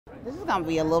This is gonna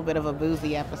be a little bit of a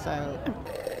boozy episode.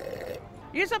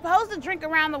 You're supposed to drink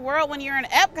around the world when you're in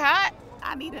Epcot.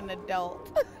 I need an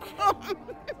adult.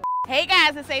 Hey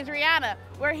guys, it's Adriana.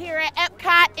 We're here at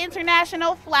EPCOT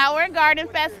International Flower and Garden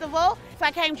Festival. So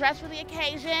I came dressed for the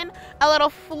occasion, a little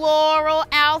floral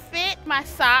outfit. My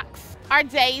socks are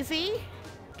daisy.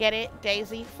 Get it?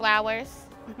 Daisy, flowers.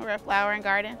 We're at Flower and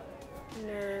Garden.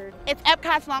 Nerd. It's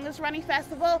Epcot's longest running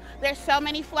festival. There's so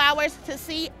many flowers to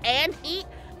see and eat.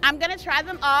 I'm gonna try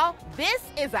them all. This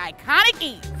is Iconic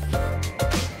Eats.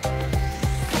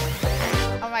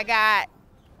 Oh my God.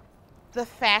 The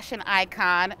fashion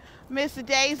icon, Miss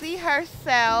Daisy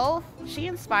herself. She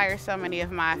inspires so many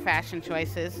of my fashion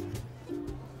choices.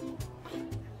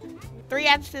 3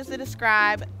 adjectives to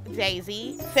describe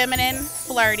Daisy: feminine,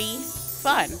 flirty,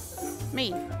 fun.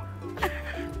 Me.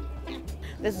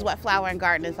 This is what Flower and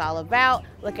Garden is all about.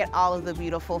 Look at all of the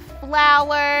beautiful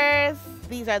flowers.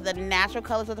 These are the natural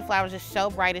colors of the flowers. It's so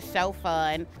bright, it's so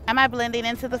fun. Am I blending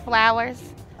into the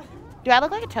flowers? Do I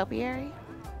look like a topiary?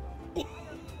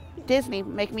 Disney,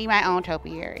 make me my own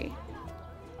topiary.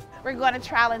 We're going to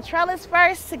Trial and Trellis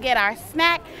first to get our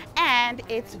snack, and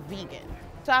it's vegan.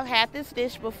 So I've had this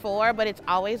dish before, but it's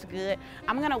always good.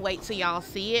 I'm gonna wait till y'all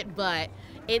see it, but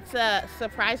it's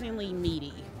surprisingly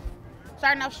meaty.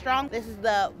 Starting off strong, this is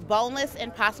the boneless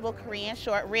Impossible Korean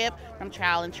short rib from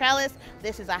Trial and Trellis.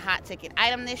 This is a hot ticket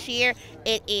item this year.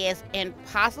 It is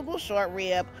Impossible short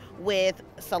rib with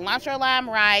cilantro lime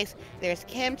rice. There's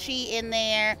kimchi in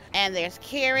there, and there's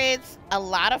carrots, a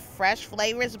lot of fresh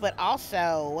flavors, but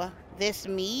also this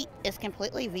meat is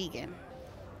completely vegan.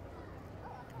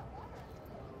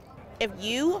 If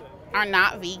you are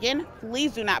not vegan,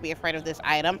 please do not be afraid of this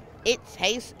item. It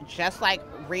tastes just like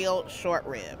real short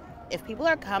rib. If people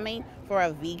are coming for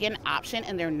a vegan option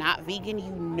and they're not vegan, you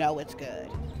know it's good.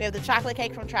 We have the chocolate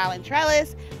cake from Trial and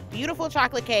Trellis. Beautiful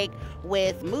chocolate cake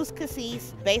with mousse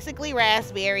cassis, basically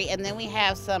raspberry, and then we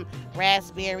have some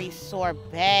raspberry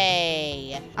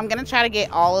sorbet. I'm gonna try to get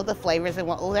all of the flavors in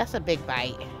one. Oh, that's a big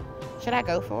bite. Should I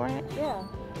go for it? Yeah.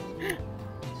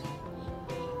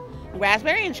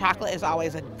 Raspberry and chocolate is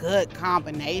always a good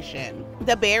combination.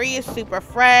 The berry is super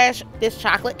fresh. This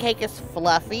chocolate cake is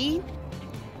fluffy,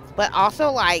 but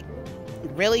also like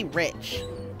really rich.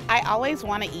 I always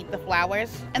want to eat the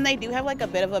flowers, and they do have like a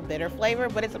bit of a bitter flavor,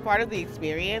 but it's a part of the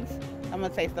experience. I'm gonna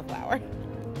taste the flower.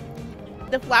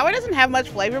 The flower doesn't have much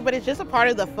flavor, but it's just a part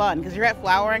of the fun because you're at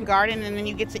Flower and Garden and then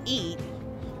you get to eat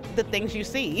the things you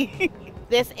see.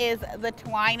 This is the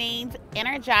Twinings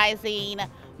Energizing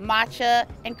Matcha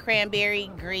and Cranberry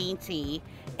Green Tea.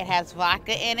 It has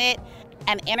vodka in it,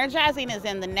 and energizing is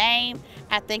in the name.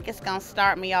 I think it's gonna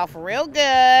start me off real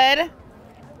good.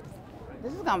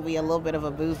 This is gonna be a little bit of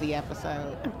a boozy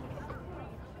episode.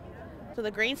 So the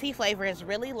green tea flavor is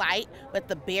really light, but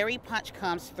the berry punch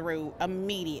comes through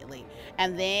immediately.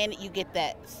 And then you get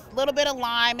that little bit of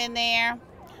lime in there.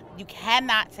 You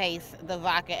cannot taste the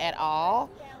vodka at all,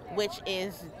 which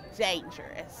is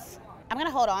dangerous. I'm gonna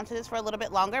hold on to this for a little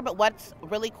bit longer, but what's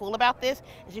really cool about this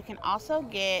is you can also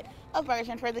get a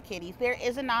version for the kiddies. There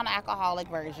is a non-alcoholic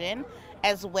version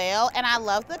as well, and I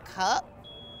love the cup.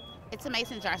 It's a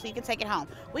mason jar, so you can take it home.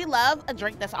 We love a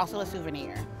drink that's also a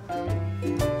souvenir.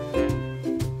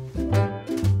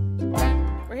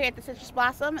 We're here at the Citrus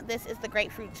Blossom. This is the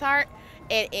grapefruit tart.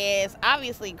 It is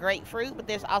obviously grapefruit, but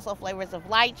there's also flavors of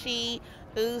lychee,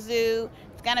 yuzu.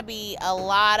 It's gonna be a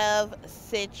lot of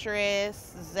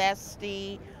citrus,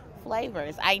 zesty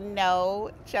flavors. I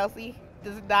know Chelsea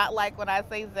does not like when I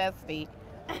say zesty,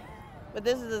 but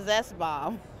this is a zest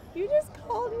bomb. You just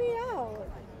called me out.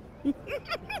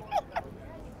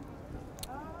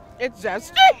 It's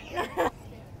zesty.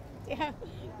 Yeah.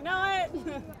 You know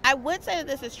what? I would say that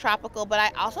this is tropical, but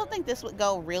I also think this would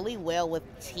go really well with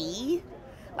tea.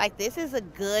 Like, this is a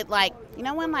good, like, you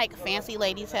know when like fancy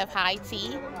ladies have high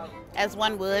tea, as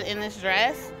one would in this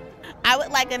dress? I would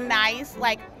like a nice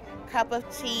like cup of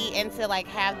tea, and to like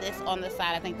have this on the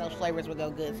side, I think those flavors would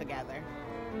go good together.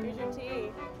 Here's your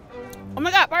tea. Oh my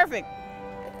God, perfect.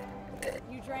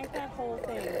 You drank that whole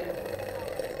thing.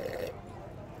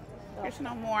 There's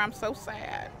no more, I'm so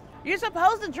sad. You're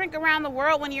supposed to drink around the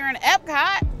world when you're in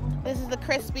Epcot. This is the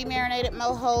crispy marinated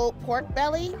mojo pork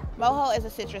belly. Mojo is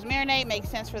a citrus marinade, makes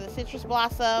sense for the citrus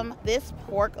blossom. This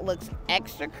pork looks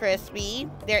extra crispy.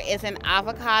 There is an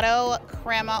avocado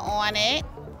crema on it.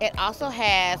 It also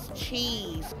has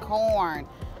cheese, corn,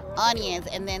 onions,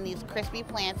 and then these crispy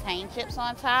plantain chips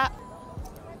on top.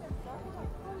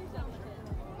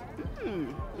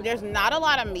 There's not a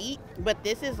lot of meat, but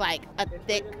this is like a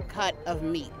thick cut of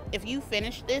meat. If you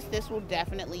finish this, this will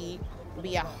definitely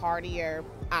be a heartier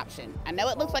option. I know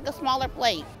it looks like a smaller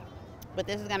plate, but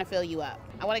this is gonna fill you up.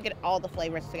 I wanna get all the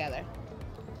flavors together.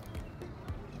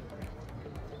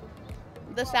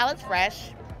 The salad's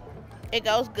fresh. It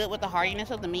goes good with the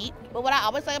hardiness of the meat. But what I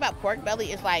always like about pork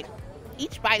belly is like,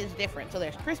 each bite is different. So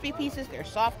there's crispy pieces, there's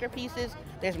softer pieces,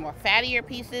 there's more fattier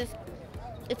pieces.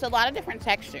 It's a lot of different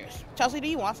textures. Chelsea, do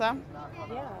you want some?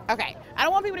 Yeah. Okay, I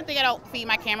don't want people to think I don't feed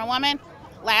my camera woman.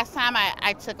 Last time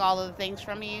I took all of the things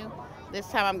from you. This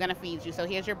time I'm gonna feed you, so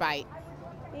here's your bite.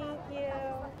 Thank you.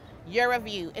 Your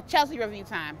review. It's Chelsea review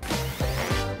time.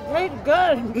 Great,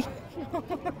 good.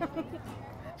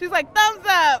 She's like, thumbs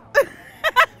up.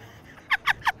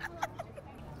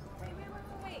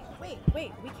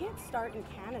 Wait, we can't start in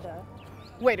Canada.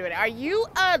 Wait a minute, are you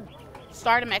a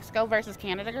start in Mexico versus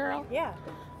Canada girl? Yeah.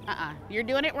 You're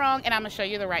doing it wrong, and I'm gonna show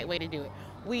you the right way to do it.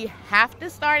 We have to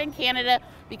start in Canada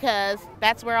because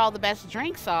that's where all the best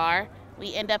drinks are.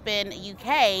 We end up in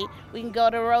UK, we can go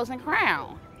to Rose and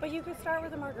Crown. But you could start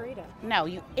with a margarita. No,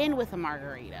 you end with a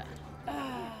margarita.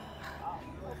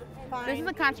 Fine. This is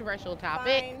a controversial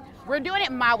topic. Fine. We're doing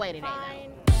it my way today,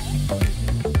 Fine.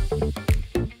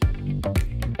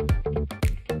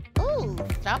 though. Ooh,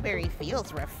 strawberry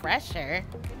feels refresher.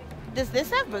 Does this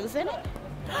have booze in it?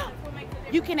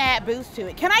 You can add booze to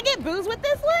it. Can I get booze with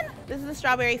this one? This is the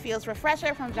Strawberry Fields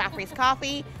Refresher from Joffrey's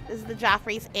Coffee. This is the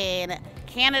Joffrey's in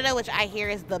Canada, which I hear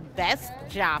is the best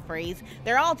Joffrey's.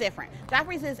 They're all different.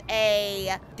 Joffrey's is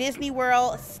a Disney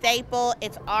World staple.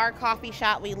 It's our coffee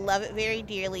shop. We love it very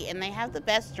dearly, and they have the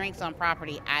best drinks on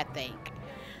property, I think.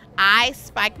 I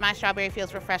spiked my Strawberry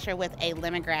Fields Refresher with a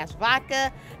lemongrass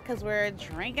vodka because we're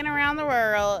drinking around the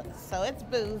world, so it's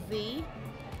boozy.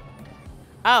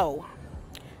 Oh.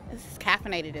 This is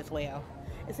caffeinated as well.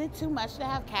 Is it too much to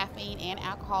have caffeine and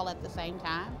alcohol at the same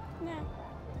time? No.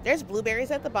 There's blueberries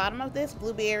at the bottom of this.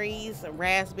 Blueberries,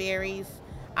 raspberries,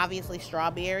 obviously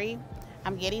strawberry.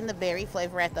 I'm getting the berry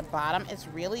flavor at the bottom. It's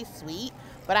really sweet,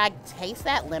 but I taste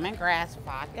that lemongrass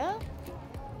vodka.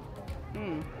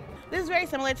 This is very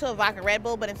similar to a vodka Red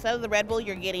Bull, but instead of the Red Bull,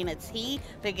 you're getting a tea.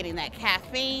 They're getting that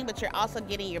caffeine, but you're also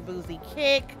getting your boozy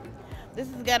kick. This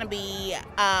is gonna be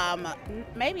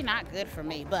maybe not good for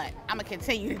me, but I'm gonna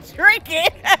continue to drink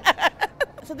it.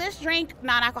 So this drink,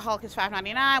 non-alcoholic, is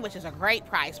 $5.99, which is a great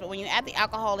price. But when you add the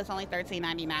alcohol, it's only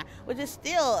 $13.99, which is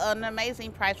still an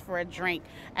amazing price for a drink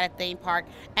at a theme park.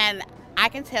 And I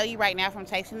can tell you right now from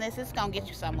tasting this, it's gonna get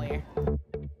you somewhere.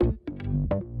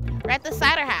 We're at the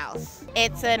Cider House.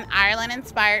 It's an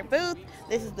Ireland-inspired booth.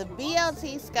 This is the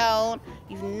BLT scone.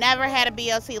 You've never had a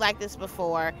BLT like this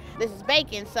before. This is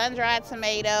bacon, sun-dried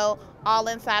tomato, all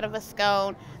inside of a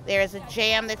scone. There's a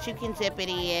jam that you can dip it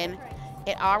in.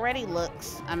 It already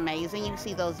looks amazing. You can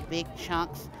see those big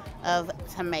chunks of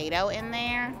tomato in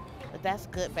there. But that's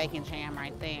good bacon jam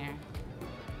right there.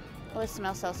 Oh, it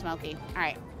smells so smoky. All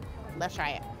right, let's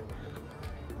try it.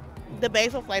 The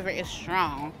basil flavor is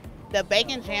strong. The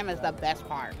bacon jam is the best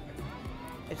part.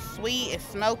 It's sweet, it's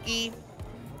smoky.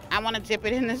 I want to dip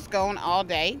it in the scone all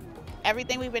day.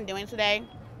 Everything we've been doing today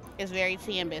is very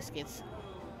tea and biscuits.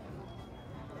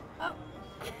 Oh,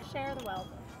 share the wealth.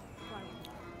 Come on.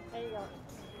 There you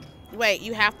go. Wait,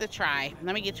 you have to try.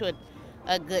 Let me get you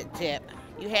a good dip.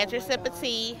 You had your sip of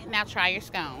tea, now try your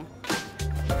scone.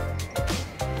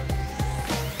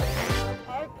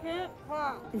 I can't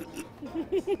pop.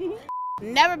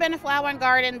 Never been to Flower and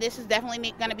Garden. This is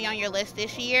definitely going to be on your list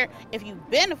this year. If you've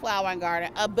been to Flower and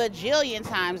Garden a bajillion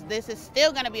times, this is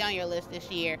still going to be on your list this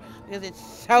year because it's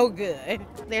so good.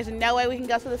 There's no way we can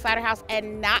go to the cider house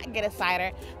and not get a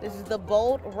cider. This is the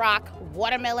Bold Rock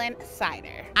Watermelon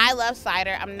Cider. I love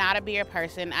cider. I'm not a beer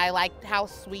person. I like how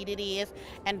sweet it is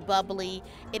and bubbly.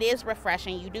 It is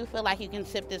refreshing. You do feel like you can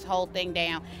sip this whole thing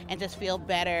down and just feel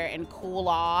better and cool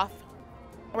off.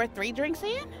 We're 3 drinks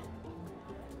in?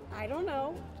 I don't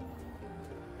know.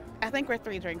 I think we're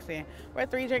 3 drinks in. We're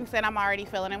 3 drinks in, I'm already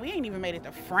feeling it. We ain't even made it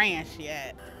to France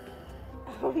yet.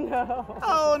 Oh no.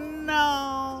 Oh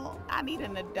no, I need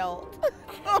an adult.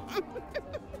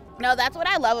 No, that's what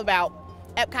I love about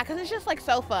EPCOT, because it's just like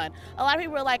so fun. A lot of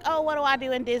people are like, oh, what do I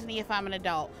do in Disney if I'm an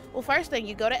adult? Well, first thing,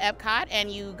 you go to EPCOT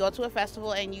and you go to a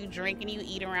festival and you drink and you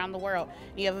eat around the world.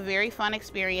 You have a very fun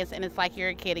experience and it's like you're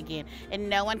a kid again. And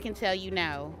no one can tell you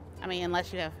no. I mean,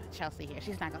 unless you have Chelsea here.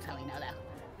 She's not gonna tell me no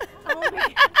though. Oh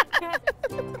my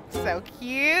God. So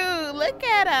cute, look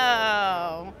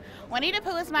at him. Winnie the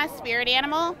Pooh is my spirit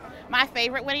animal. My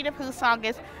favorite Winnie the Pooh song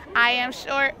is I am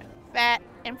short, fat,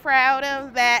 and proud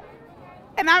of that.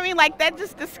 And I mean, like, that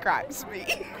just describes me.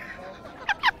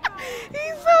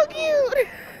 He's so cute.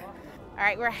 All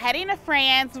right, we're heading to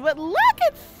France, but look,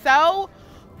 it's so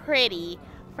pretty.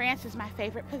 France is my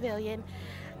favorite pavilion,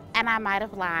 and I might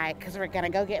have lied because we're gonna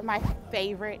go get my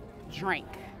favorite drink.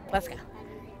 Let's go.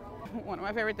 One of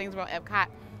my favorite things about EPCOT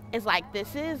is like,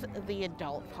 this is the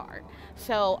adult part.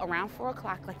 So around 4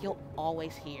 o'clock, like you'll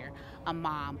always hear a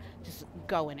mom just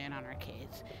going in on her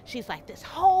kids. She's like, this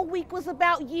whole week was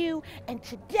about you and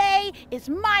today is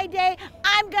my day.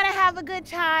 I'm gonna have a good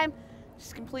time.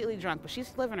 She's completely drunk, but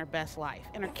she's living her best life.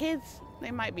 And her kids,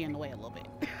 they might be in the way a little bit.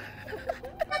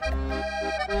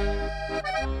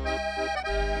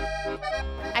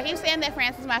 I keep saying that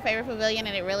France is my favorite pavilion,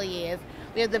 and it really is.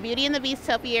 We have the Beauty and the Beast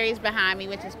topiaries behind me,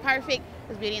 which is perfect,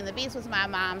 because Beauty and the Beast was my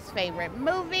mom's favorite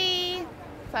movie.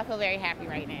 So I feel very happy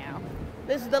right now.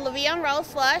 This is the Levian Rose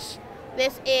Slush.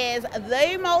 This is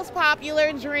the most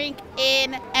popular drink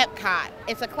in EPCOT.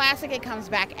 It's a classic. It comes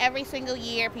back every single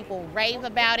year. People rave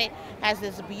about it. It has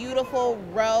this beautiful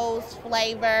rose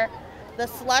flavor. The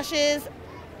slushes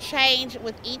change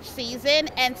with each season,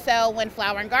 and so when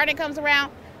Flower and Garden comes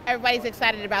around, everybody's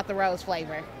excited about the rose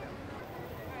flavor.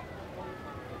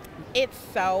 It's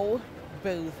so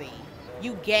boozy.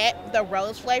 You get the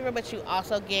rose flavor, but you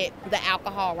also get the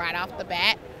alcohol right off the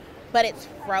bat. But it's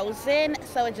frozen,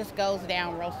 so it just goes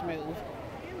down real smooth.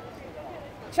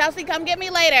 Chelsea, come get me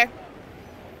later.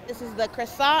 This is the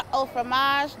croissant au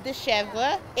fromage de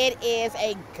chèvre. It is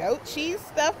a goat cheese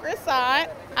stuffed croissant.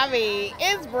 I mean,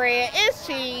 it's bread, it's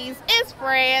cheese, it's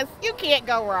France. You can't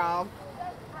go wrong.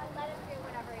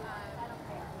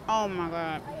 Oh my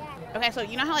God. Okay, so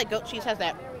you know how like goat cheese has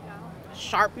that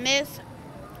sharpness?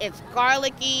 It's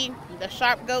garlicky, the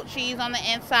sharp goat cheese on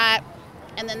the inside,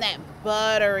 and then that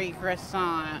buttery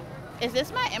croissant. Is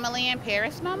this my Emily in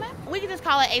Paris moment? We could just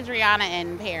call it Adriana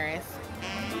in Paris.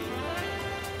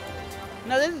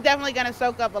 No, this is definitely gonna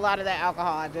soak up a lot of that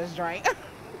alcohol I just drank.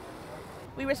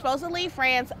 We were supposed to leave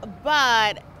France,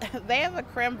 but they have a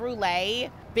creme brulee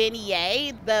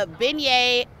beignet. The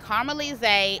beignet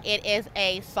caramelise, it is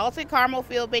a salted caramel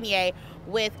filled beignet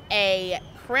with a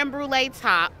creme brulee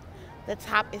top. The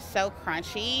top is so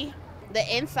crunchy.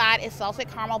 The inside is salted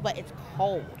caramel, but it's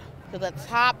cold. So the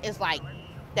top is like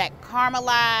that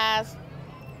caramelized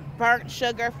burnt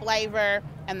sugar flavor,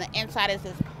 and the inside is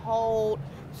this cold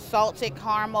salted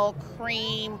caramel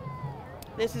cream.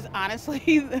 This is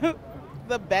honestly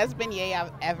the best beignet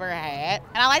I've ever had.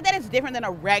 And I like that it's different than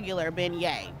a regular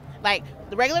beignet. Like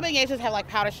the regular beignets just have like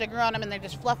powdered sugar on them and they're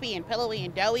just fluffy and pillowy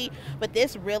and doughy, but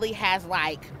this really has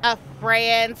like a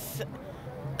France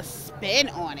spin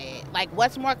on it. Like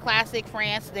what's more classic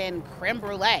France than creme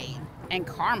brulee and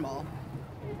caramel?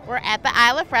 We're at the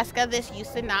Isle of Fresca. This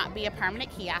used to not be a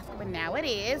permanent kiosk, but now it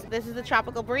is. This is the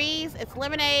Tropical Breeze. It's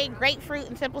lemonade, grapefruit,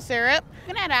 and simple syrup.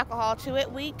 You can add alcohol to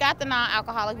it. We got the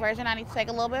non-alcoholic version. I need to take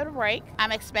a little bit of a break.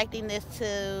 I'm expecting this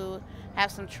to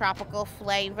have some tropical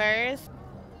flavors.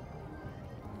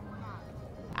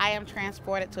 I am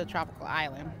transported to a tropical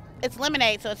island. It's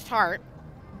lemonade, so it's tart,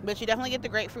 but you definitely get the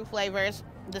grapefruit flavors.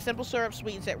 The simple syrup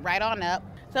sweetens it right on up.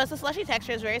 So it's a slushy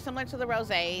texture. It's very similar to the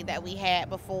rosé that we had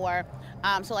before.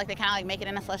 So like they kind of like make it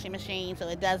in a slushy machine, so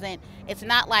it's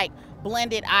not like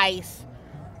blended ice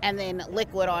and then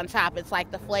liquid on top. It's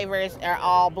like the flavors are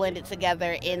all blended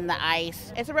together in the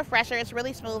ice. It's a refresher. It's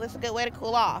really smooth. It's a good way to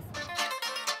cool off.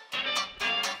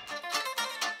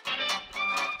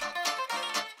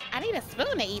 I need a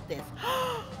spoon to eat this.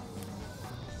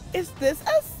 Is this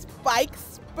a Spike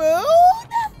spoon?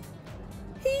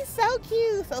 He's so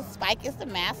cute. So Spike is the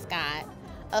mascot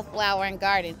of Flower and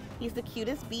Garden. He's the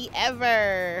cutest bee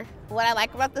ever. What I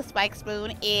like about the Spike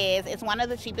spoon is it's one of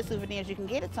the cheapest souvenirs you can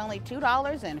get. It's only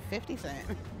 $2.50.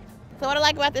 So what I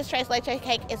like about this tres leche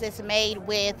cake is it's made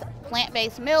with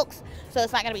plant-based milks, so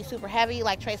it's not gonna be super heavy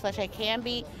like tres leche can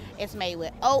be. It's made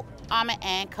with oat, almond,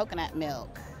 and coconut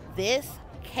milk. This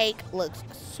cake looks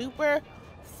super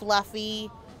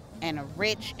fluffy and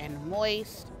rich and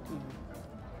moist.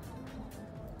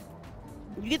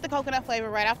 You get the coconut flavor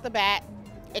right off the bat.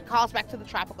 It calls back to the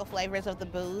tropical flavors of the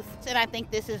booth. And I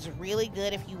think this is really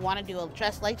good if you want to do a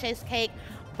tres leches cake,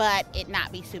 but it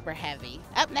not be super heavy.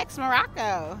 Up next,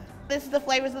 Morocco. This is the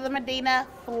flavors of the Medina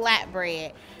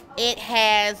flatbread. It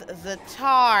has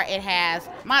za'atar, it has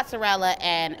mozzarella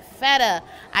and feta.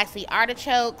 I see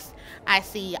artichokes, I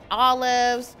see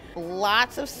olives,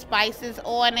 lots of spices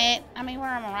on it. I mean,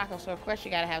 we're in Morocco, so of course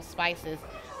you gotta have spices.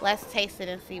 Let's taste it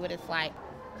and see what it's like.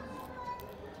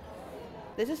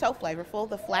 This is so flavorful.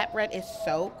 The flatbread is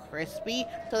so crispy.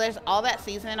 So there's all that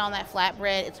seasoning on that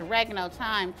flatbread. It's oregano,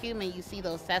 thyme, cumin. You see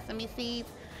those sesame seeds.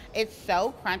 It's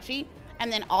so crunchy.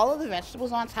 And then all of the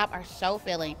vegetables on top are so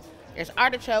filling. There's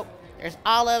artichoke, there's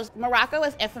olives. Morocco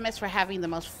is infamous for having the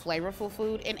most flavorful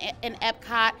food in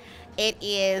EPCOT. It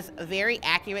is very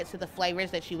accurate to the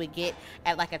flavors that you would get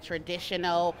at like a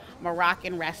traditional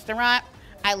Moroccan restaurant.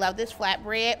 I love this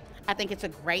flatbread. I think it's a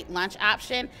great lunch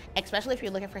option, especially if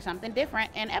you're looking for something different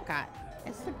in Epcot.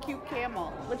 It's a cute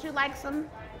camel. Would you like some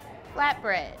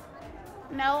flatbread?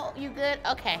 No? You good?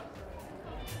 Okay.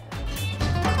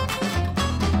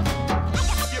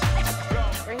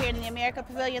 We're here in the America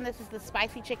Pavilion. This is the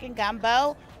spicy chicken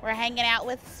gumbo. We're hanging out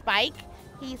with Spike.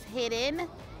 He's hidden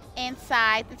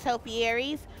inside the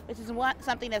topiaries, which is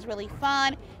something that's really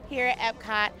fun. Here at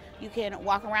Epcot, you can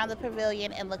walk around the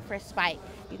pavilion and look for Spike.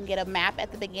 You can get a map at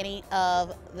the beginning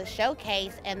of the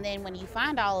showcase, and then when you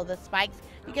find all of the spikes,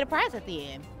 you get a prize at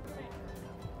the end.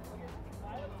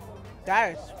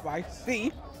 That is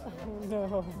spicy. Oh,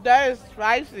 no. That is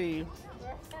spicy.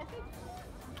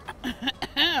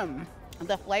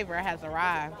 The flavor has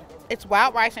arrived. It's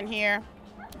wild rice in here,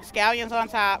 scallions on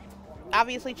top,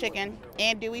 obviously chicken,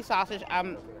 and dewy sausage,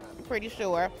 I'm pretty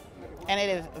sure, and it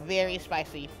is very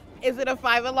spicy. Is it a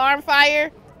 5-alarm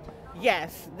fire?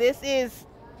 Yes, this is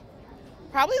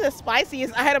probably the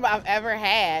spiciest item I've ever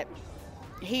had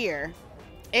here.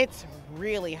 It's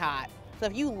really hot. So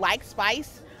if you like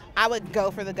spice, I would go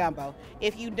for the gumbo.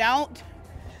 If you don't,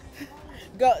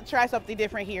 go try something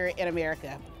different here in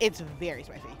America. It's very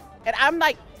spicy. And I'm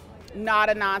like not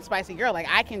a non-spicy girl. Like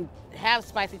I can have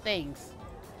spicy things.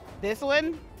 This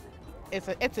one,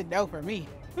 it's a no for me.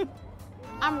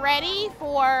 I'm ready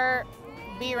for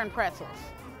beer and pretzels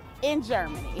in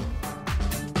Germany.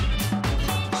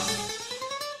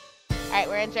 All right,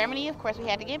 we're in Germany. Of course, we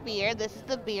had to get beer. This is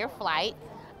the beer flight.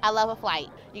 I love a flight.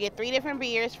 You get 3 different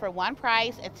beers for one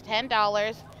price. It's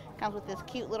 $10. Comes with this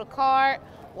cute little card.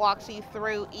 Walks you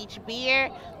through each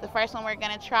beer. The first one we're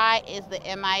gonna try is the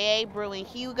MIA Brewing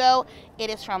Hugo. It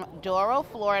is from Doral,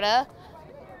 Florida.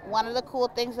 One of the cool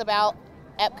things about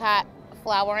Epcot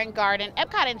Flower and Garden,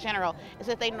 Epcot in general, is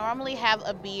that they normally have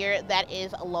a beer that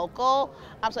is local.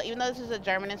 So even though this is a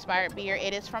German-inspired beer,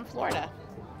 it is from Florida.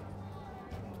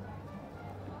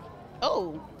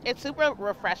 Oh, it's super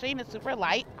refreshing. It's super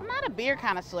light. I'm not a beer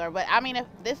connoisseur, but I mean, if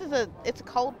this is it's a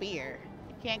cold beer.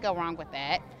 You can't go wrong with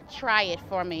that. Try it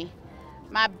for me,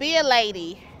 my beer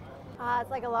lady. It's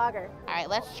like a lager. All right,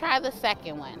 let's try the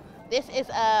second one. This is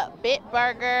a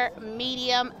Bitburger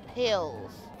Medium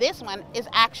Pils. This one is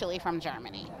actually from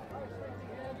Germany.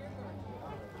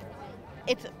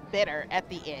 It's bitter at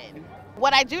the end.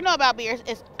 What I do know about beers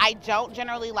is I don't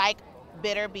generally like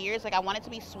bitter beers. Like I want it to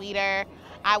be sweeter.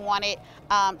 I want it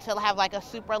to have like a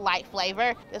super light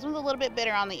flavor. This one's a little bit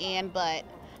bitter on the end, but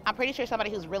I'm pretty sure somebody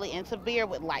who's really into beer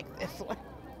would like this one.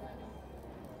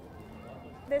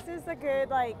 This is a good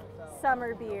like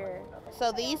summer beer.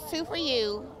 So these 2 for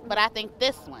you, but I think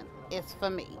this one is for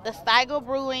me. The Steigl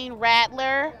Brewing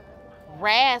Radler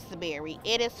Raspberry.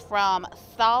 It is from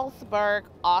Salzburg,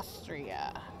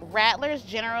 Austria. Radlers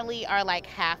generally are like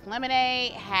half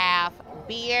lemonade, half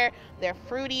beer. They're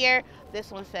fruitier.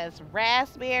 This one says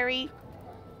raspberry.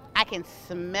 I can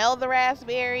smell the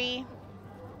raspberry.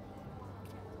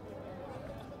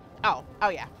 Oh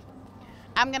yeah.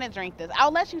 I'm gonna drink this.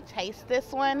 I'll let you taste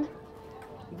this one,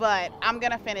 but I'm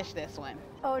gonna finish this one.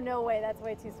 Oh, no way. That's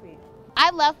way too sweet.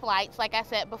 I love flights, like I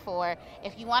said before.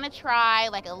 If you want to try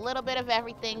like a little bit of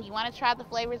everything, you want to try the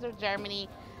flavors of Germany,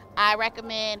 I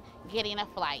recommend getting a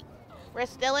flight. We're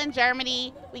still in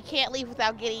Germany. We can't leave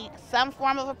without getting some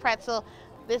form of a pretzel.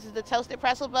 This is the toasted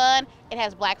pretzel bun. It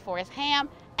has Black Forest ham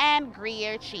and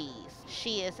Gruyere cheese.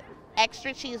 She is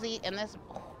extra cheesy, and this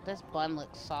bun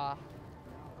looks soft.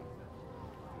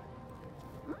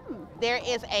 There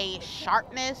is a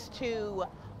sharpness to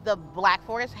the Black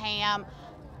Forest ham.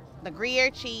 The Gruyere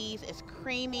cheese is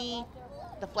creamy.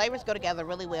 The flavors go together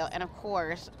really well. And of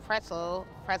course, pretzel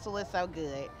is so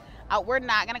good. We're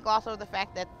not gonna gloss over the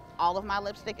fact that all of my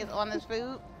lipstick is on this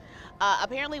food.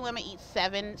 Apparently women eat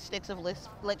 7 sticks of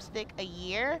lipstick a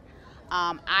year.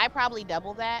 I probably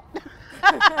double that.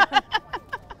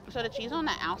 So the cheese on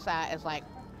the outside is like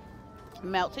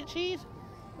melted cheese,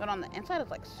 but on the inside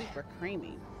it's like super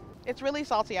creamy. It's really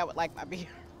salty. I would like my beer.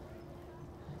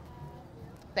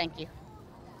 Thank you.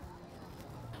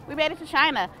 We made it to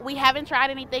China. We haven't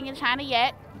tried anything in China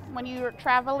yet. When you're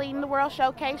traveling the World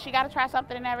Showcase, you got to try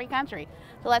something in every country.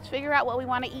 So let's figure out what we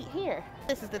want to eat here.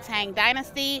 This is the Tang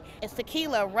Dynasty. It's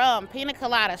tequila, rum, pina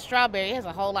colada, strawberry. It has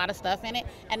a whole lot of stuff in it.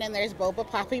 And then there's boba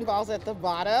popping balls at the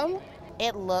bottom.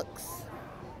 It looks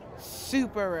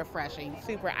super refreshing,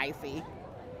 super icy.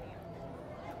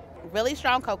 Really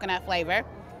strong coconut flavor.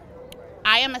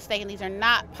 I am mistaken, these are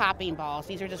not popping balls.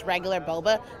 These are just regular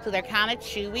boba, so they're kind of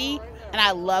chewy, and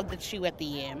I love the chew at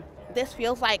the end. This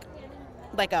feels like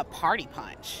a party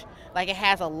punch. Like it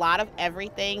has a lot of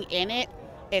everything in it.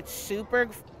 It's super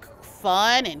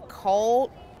fun and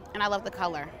cold, and I love the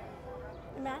color.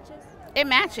 It matches. It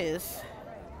matches.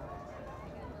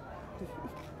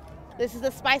 This is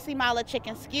the spicy mala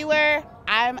chicken skewer.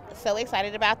 I'm so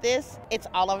excited about this. It's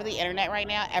all over the internet right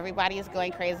now. Everybody is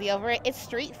going crazy over it. It's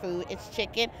street food. It's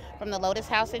chicken from the Lotus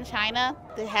House in China.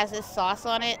 It has this sauce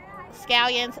on it,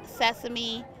 scallions,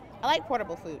 sesame. I like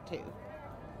portable food too.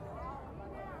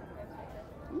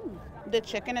 The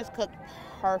chicken is cooked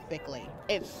perfectly.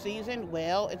 It's seasoned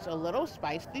well. It's a little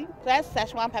spicy. So it has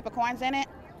Szechuan peppercorns in it.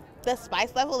 The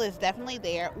spice level is definitely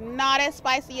there. Not as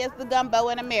spicy as the gumbo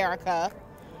in America.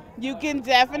 You can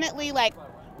definitely like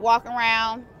walk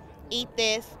around, eat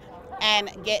this, and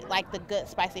get like the good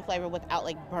spicy flavor without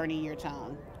like burning your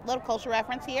tongue. Little culture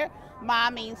reference here. Ma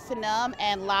means to numb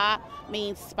and la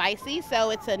means spicy,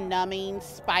 so it's a numbing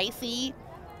spicy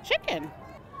chicken.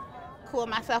 Cool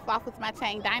myself off with my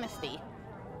Tang Dynasty.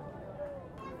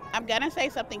 I'm gonna say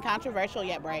something controversial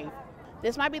yet brave.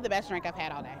 This might be the best drink I've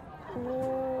had all day.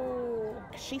 Ooh.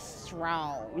 She's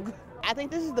strong. I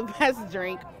think this is the best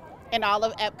drink in all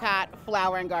of EPCOT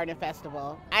Flower and Garden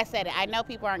Festival. I said it. I know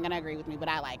people aren't gonna agree with me, but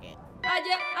I like it.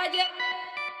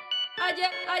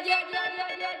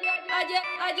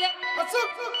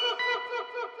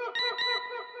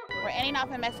 We're ending off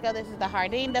in Mexico. This is the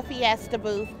Jardín de Fiesta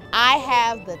booth. I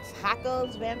have the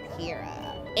tacos vampiro.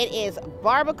 It is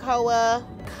barbacoa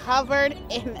covered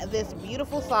in this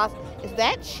beautiful sauce. Is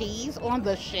that cheese on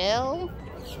the shell?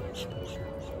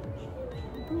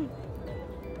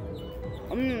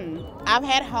 I've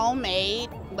had homemade,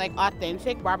 like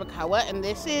authentic barbacoa, and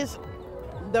this is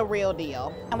the real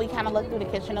deal. And we kind of looked through the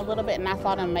kitchen a little bit, and I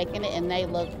saw them making it, and they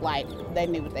looked like they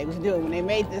knew what they was doing when they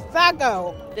made this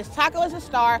taco. This taco is a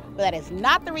star, but that is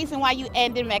not the reason why you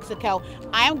end in Mexico.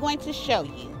 I am going to show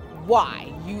you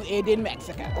why you end in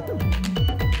Mexico.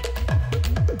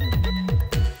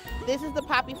 This is the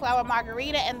poppy flower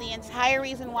margarita, and the entire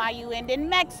reason why you end in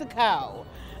Mexico.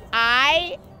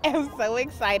 I am so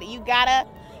excited. You gotta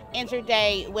end your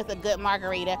day with a good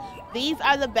margarita. These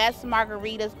are the best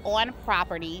margaritas on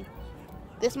property.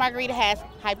 This margarita has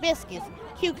hibiscus,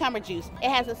 cucumber juice. It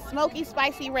has a smoky,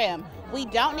 spicy rim. We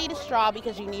don't need a straw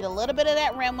because you need a little bit of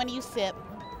that rim when you sip.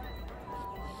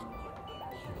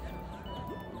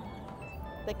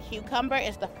 The cucumber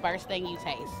is the first thing you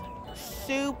taste.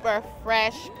 Super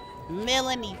fresh,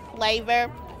 melony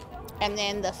flavor. And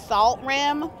then the salt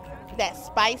rim, that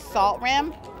spice salt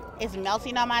rim, is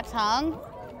melting on my tongue.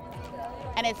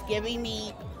 And it's giving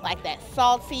me like that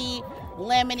salty,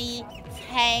 lemony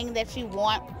tang that you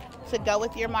want to go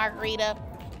with your margarita.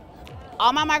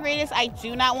 All my margaritas, I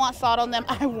do not want salt on them.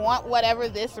 I want whatever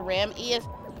this rim is.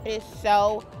 It is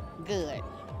so good.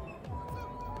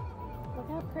 Look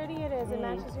how pretty it is. It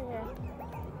matches your hair.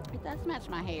 It does match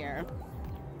my hair.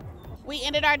 We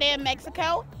ended our day in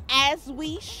Mexico, as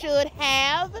we should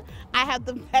have. I have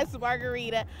the best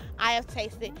margarita I have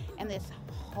tasted in this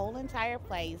whole entire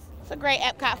place. It's a great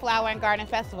EPCOT Flower and Garden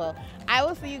Festival. I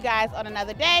will see you guys on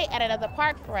another day at another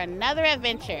park for another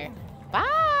adventure.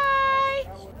 Bye!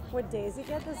 Would Daisy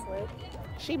get this lid?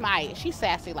 She might. She's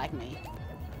sassy like me.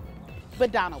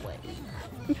 But Donna wouldn't.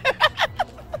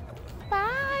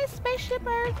 Bye,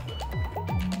 spaceshipper.